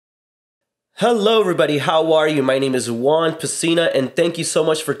Hello everybody, how are you? My name is Juan Pesina and thank you so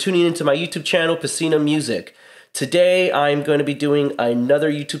much for tuning into my YouTube channel, Pesina Music. Today I'm going to be doing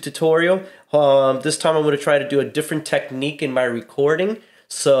another YouTube tutorial. This time I'm going to try to do a different technique in my recording.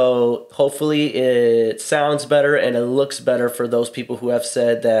 So hopefully it sounds better and it looks better for those people who have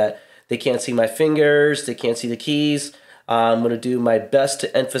said that they can't see my fingers, they can't see the keys. I'm going to do my best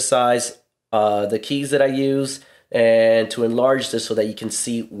to emphasize the keys that I use and to enlarge this so that you can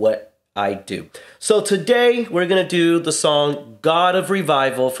see what I do. So today we're going to do the song God of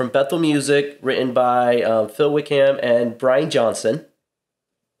Revival from Bethel Music, written by Phil Wickham and Brian Johnson.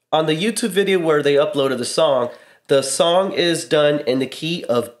 On the YouTube video where they uploaded the song is done in the key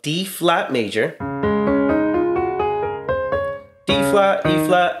of D flat major, D flat, E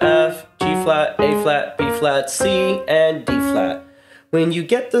flat, F, G flat, A flat, B flat, C, and D flat. When you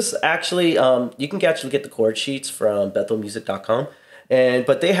get this, actually, you can actually get the chord sheets from bethelmusic.com.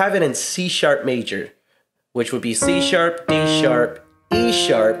 But they have it in C sharp major, which would be C sharp, D sharp, E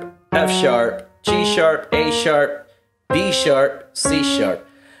sharp, F sharp, G sharp, A sharp, B sharp, C sharp.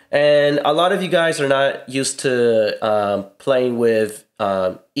 And a lot of you guys are not used to playing with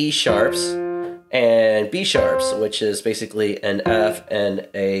E sharps and B sharps, which is basically an F and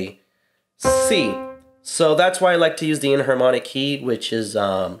a C. So that's why I like to use the enharmonic key, which is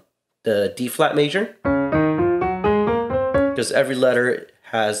the D flat major, because every letter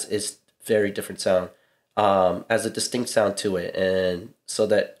has its very different sound, has a distinct sound to it. And so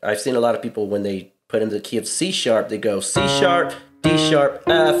that I've seen a lot of people, when they put in the key of C sharp, they go C sharp, D sharp,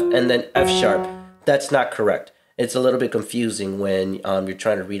 F, and then F sharp. That's not correct. It's a little bit confusing when you're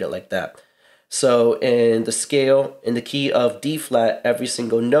trying to read it like that. So in the scale, in the key of D flat, every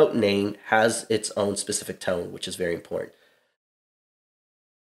single note name has its own specific tone, which is very important.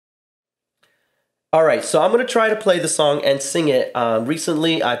 Alright, so I'm going to try to play the song and sing it.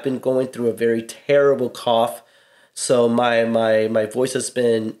 Recently, I've been going through a very terrible cough, so my voice has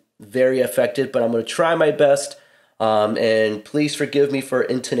been very affected, but I'm going to try my best. And please forgive me for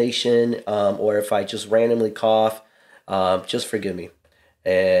intonation, or if I just randomly cough, just forgive me.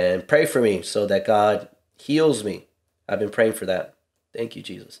 And pray for me so that God heals me. I've been praying for that. Thank you,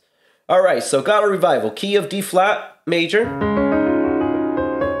 Jesus. Alright, so God of Revival, key of D flat major.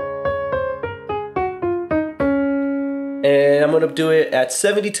 And I'm going to do it at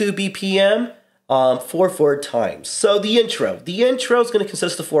 72 BPM, 4/4 times. So the intro is going to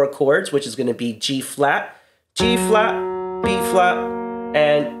consist of 4 chords, which is going to be G flat, B flat,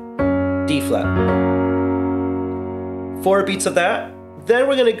 and D flat. 4 beats of that. Then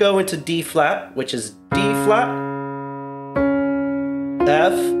we're going to go into D flat, which is D flat,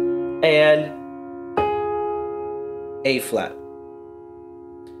 F, and A flat.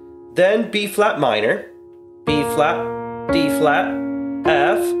 Then B flat minor, B flat, D flat,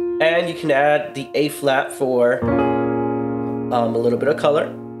 F, and you can add the A flat for a little bit of color,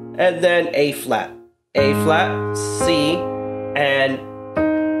 and then A flat, C, and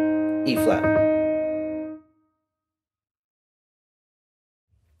E flat.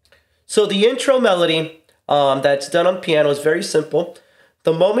 So the intro melody that's done on piano is very simple.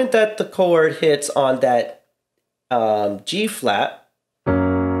 The moment that the chord hits on that G flat,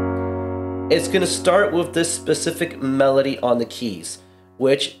 it's going to start with this specific melody on the keys,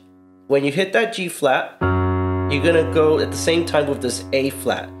 which when you hit that G flat, you're going to go at the same time with this A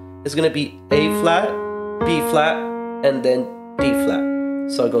flat. It's going to be A flat, B flat, and then D flat.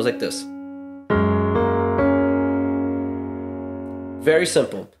 So it goes like this. Very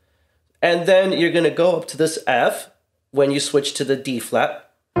simple. And then you're going to go up to this F when you switch to the D flat,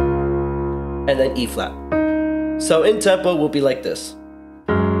 and then E flat. So in tempo will be like this.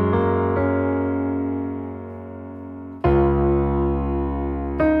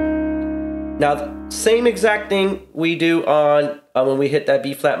 Now, same exact thing we do on when we hit that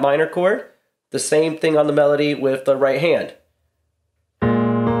B flat minor chord. The same thing on the melody with the right hand.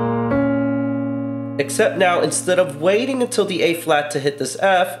 Except now, instead of waiting until the A flat to hit this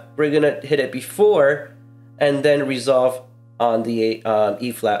F, we're going to hit it before and then resolve on the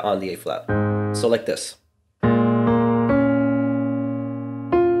E flat on the A flat. So like this.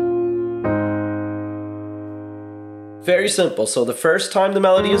 Very simple. So the first time the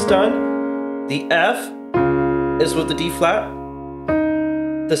melody is done, the F is with the D flat.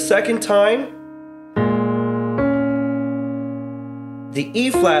 The second time, the E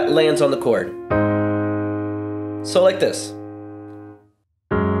flat lands on the chord. So like this.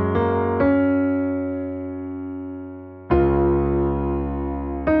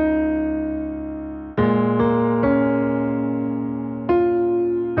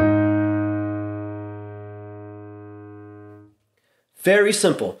 Very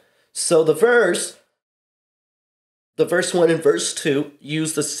simple. So the verse 1 and verse 2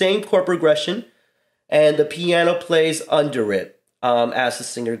 use the same chord progression, and the piano plays under it as the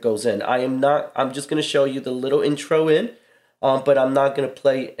singer goes in. I'm just going to show you the little intro in, but I'm not going to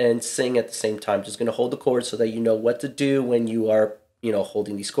play and sing at the same time. Just going to hold the chords so that you know what to do when you are,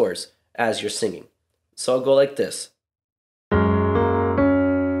 holding these chords as you're singing. So I'll go like this.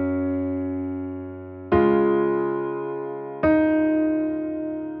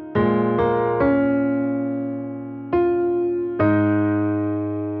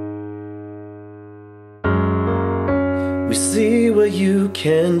 We see what you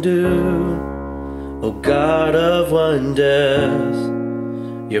can do, O God of wonders.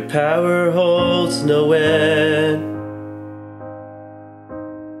 Your power holds no end.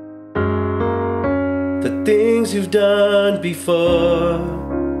 The things you've done before,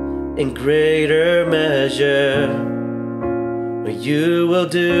 in greater measure, what you will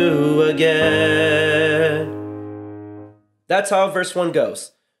do again. That's how verse 1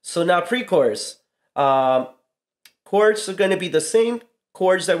 goes. So now pre-chorus. Chords are going to be the same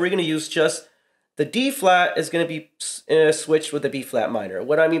chords that we're going to use, just the D flat is going to be switched with the B flat minor.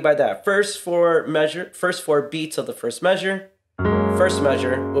 What do I mean by that? First four beats of the first measure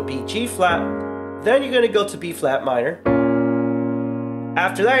will be G flat, then you're going to go to B flat minor.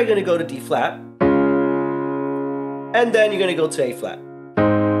 After that, you're going to go to D flat, and then you're going to go to A flat.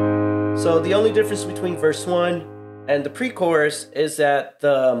 So the only difference between verse 1 and the pre-chorus is that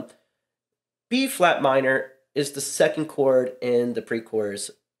the B flat minor is the second chord in the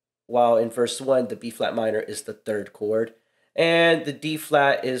pre-chorus, while in verse 1, the B flat minor is the third chord, and the D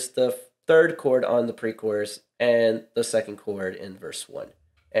flat is the third chord on the pre-chorus and the second chord in verse 1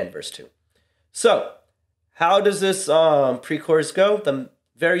 and verse 2. So, how does this pre-chorus go?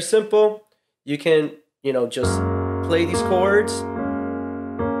 Very simple. You can, just play these chords.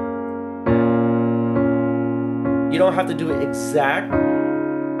 You don't have to do it exact,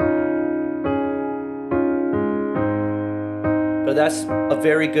 but that's a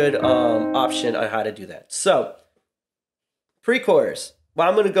very good option on how to do that. So, pre-chorus. Well,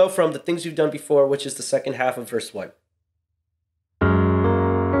 I'm going to go from the things you've done before, which is the second half of verse 1.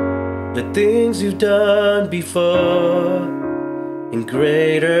 The things you've done before, in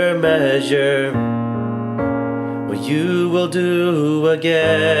greater measure, what you will do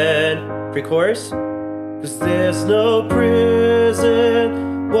again. Pre-chorus. 'Cause there's no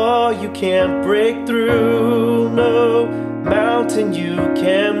prison wall you can't break through, no mountain you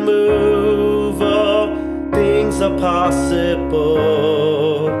can move, all things are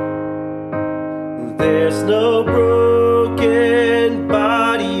possible. There's no broken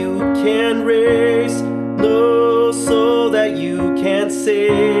body you can raise, no soul that you can't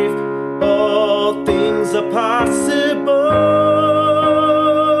save, all things are possible.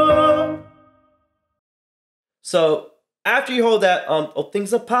 So after you hold that, all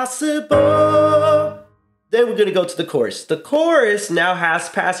things are possible, then we're going to go to the chorus. The chorus now has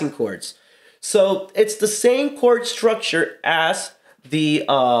passing chords. So it's the same chord structure as the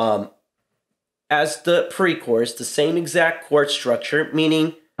pre-chorus, the same exact chord structure,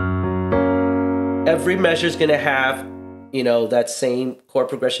 meaning every measure is going to have, that same chord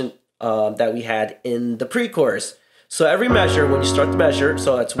progression that we had in the pre-chorus. So every measure, when you start the measure,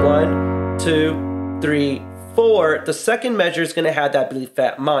 so that's 1, 2, 3, 4, the second measure is going to have that B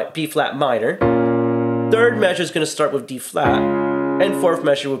flat minor. Third measure is going to start with D flat, and fourth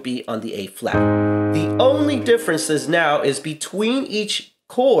measure will be on the A flat. The only differences now is between each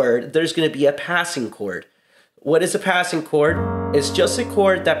chord, there's going to be a passing chord. What is a passing chord? It's just a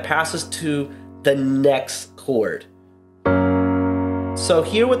chord that passes to the next chord. So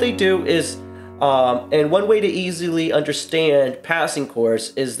here what they do is, and one way to easily understand passing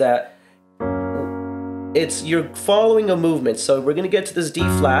chords is that you're following a movement. So we're going to get to this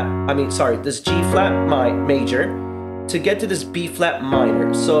this G flat major to get to this B flat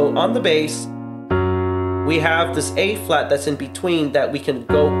minor. So on the bass, we have this A flat that's in between that we can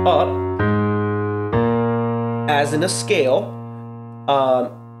go up as in a scale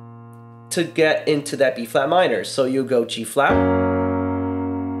to get into that B flat minor. So you go G flat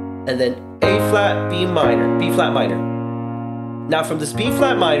and then A flat, B flat minor. Now from this B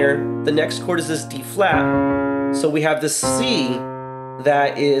flat minor, the next chord is this D flat. So we have this C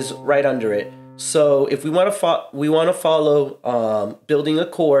that is right under it. So if we want to follow building a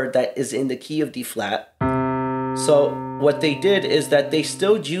chord that is in the key of D flat. So what they did is that they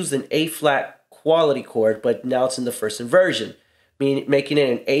still used an A flat quality chord, but now it's in the first inversion, meaning making it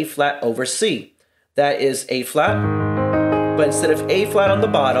an A flat over C. That is A flat, but instead of A flat on the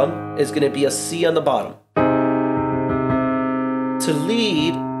bottom, it's going to be a C on the bottom. To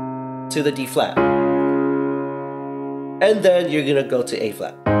lead to the D flat. And then you're gonna go to A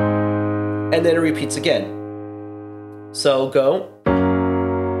flat. And then it repeats again. So go.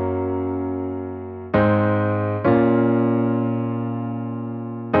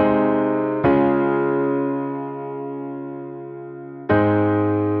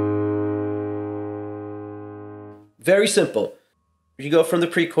 Very simple. You go from the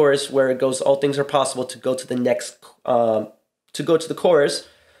pre-chorus where it goes, all things are possible, to go to the next, to go to the chorus.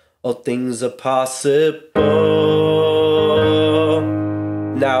 All things are possible.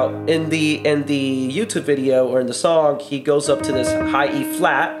 Now, in the YouTube video or in the song, he goes up to this high E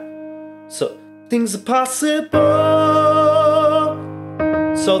flat. So, things are possible.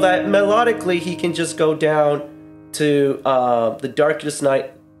 So that melodically he can just go down to the darkest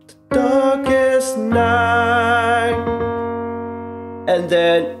night. The darkest night. And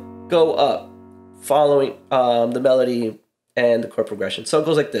then go up, following the melody and the chord progression. So it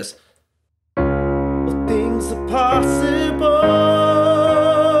goes like this. Well, things are possible.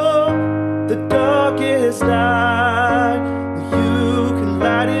 The darkest night. You can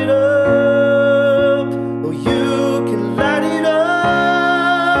light it up. Oh, you can light it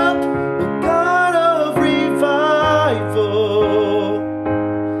up. Oh, God of revival.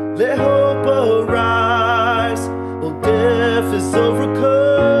 Let hope arise. Oh, death is overcome.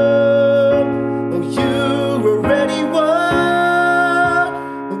 Oh, you already won.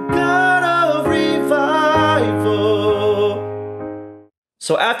 Oh, God of revival.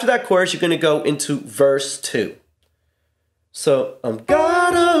 So after that chorus, you're going to go into verse 2. So,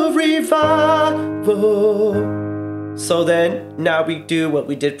 God of revival. So then, now we do what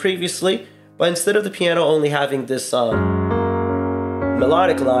we did previously, but instead of the piano only having this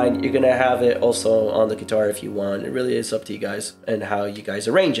melodic line, you're going to have it also on the guitar if you want. It really is up to you guys and how you guys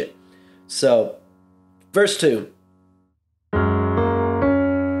arrange it. So, verse 2.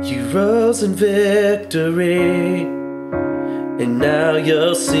 You rose in victory, and now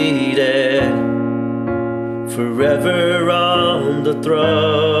you're seated forever on the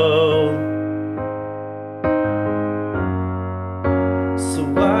throne. So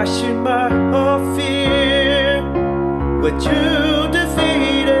why should my heart fear what you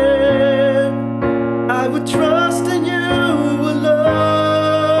defeated? I would trust in you alone,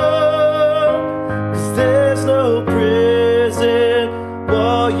 'cause there's no prison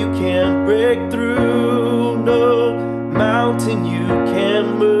wall you can't break through, no mountain you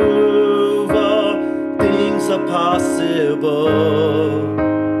can move. All things are possible.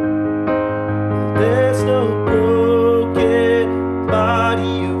 There's no broken body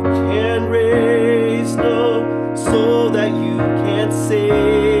you can raise, no soul that you can't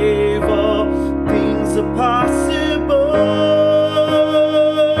save. All things are possible.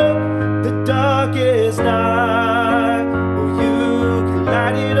 The darkest night, oh, you can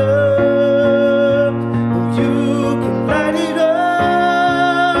light it up. Oh, you can light it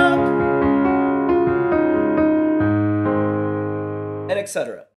up. And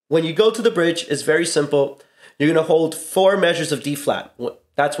etc. When you go to the bridge, it's very simple. You're going to hold 4 measures of D flat.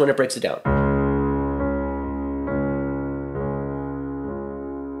 That's when it breaks it down.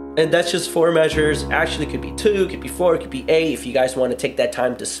 And that's just 4 measures. Actually, it could be 2, it could be 4, it could be 8. If you guys want to take that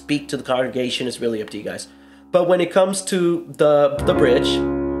time to speak to the congregation, it's really up to you guys. But when it comes to the bridge,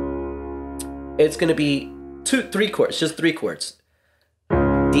 it's going to be 3 chords, just 3 chords.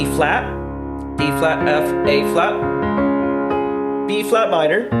 D flat, F, A flat, B flat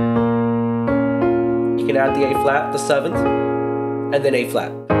minor. You can add the A flat, the 7th, and then A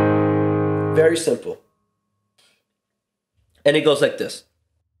flat. Very simple. And it goes like this.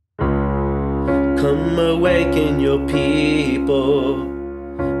 Come awaken your people.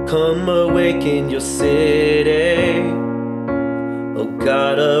 Come awaken your city. Oh,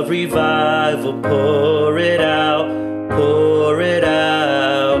 God of revival, pour it out, pour it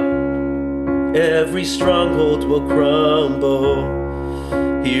out. Every stronghold will crumble.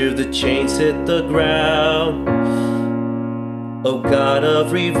 Hear the chains hit the ground. Oh, God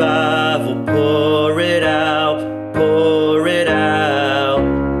of revival, pour it out, pour it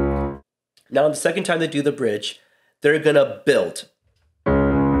out. Now, the second time they do the bridge, they're gonna build.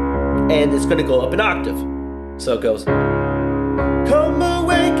 And it's gonna go up an octave. So it goes. Come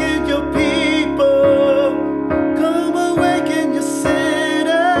awaken your people. Come awaken your city.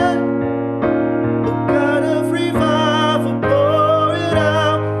 Oh, God of revival, pour it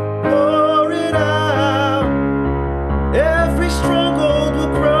out, pour it out. Every stronghold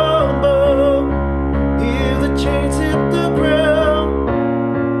will crumble. Hear the chains hit the ground.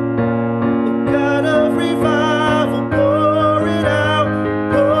 Oh, God of revival, pour it out,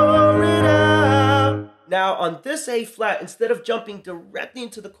 pour it out. Now on this A flat, instead of jumping directly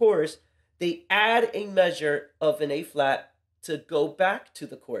into the chorus, they add a measure of an A flat to go back to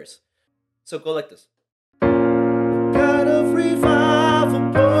the chorus. So go like this. God of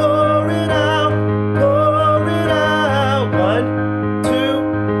revival, pour it out, pour it out. 1, 2,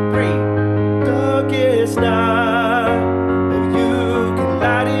 3. Darkest night, oh, you can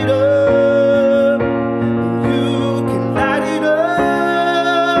light it up. Oh, you can light it up.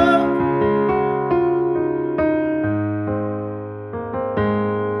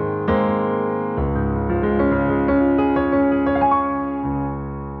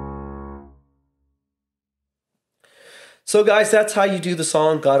 So guys, that's how you do the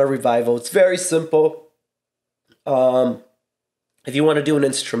song God of Revival. It's very simple. If you want to do an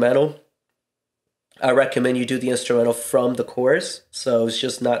instrumental, I recommend you do the instrumental from the chorus, so it's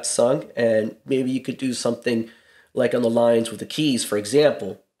just not sung, and maybe you could do something like on the lines with the keys, for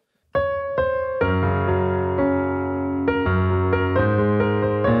example.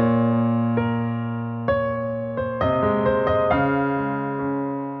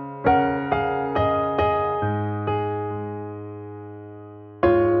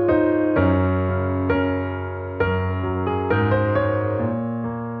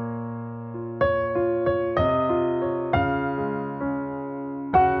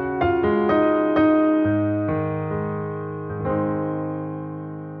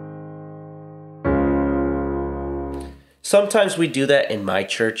 Sometimes we do that in my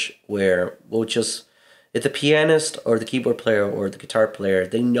church where we'll just, if the pianist or the keyboard player or the guitar player,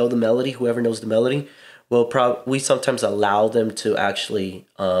 they know the melody, whoever knows the melody, we sometimes allow them to actually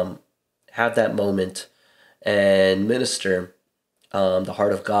have that moment and minister the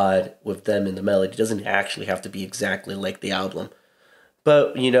heart of God with them in the melody. It doesn't actually have to be exactly like the album.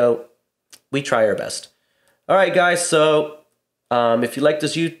 But, you know, we try our best. All right, guys, so if you like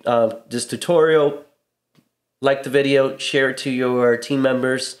this tutorial, like the video, share it to your team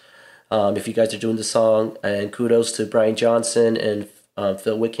members if you guys are doing the song. And kudos to Brian Johnson and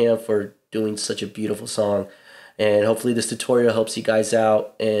Phil Wickham for doing such a beautiful song. And hopefully this tutorial helps you guys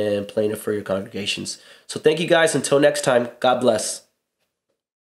out and playing it for your congregations. So thank you guys. Until next time, God bless.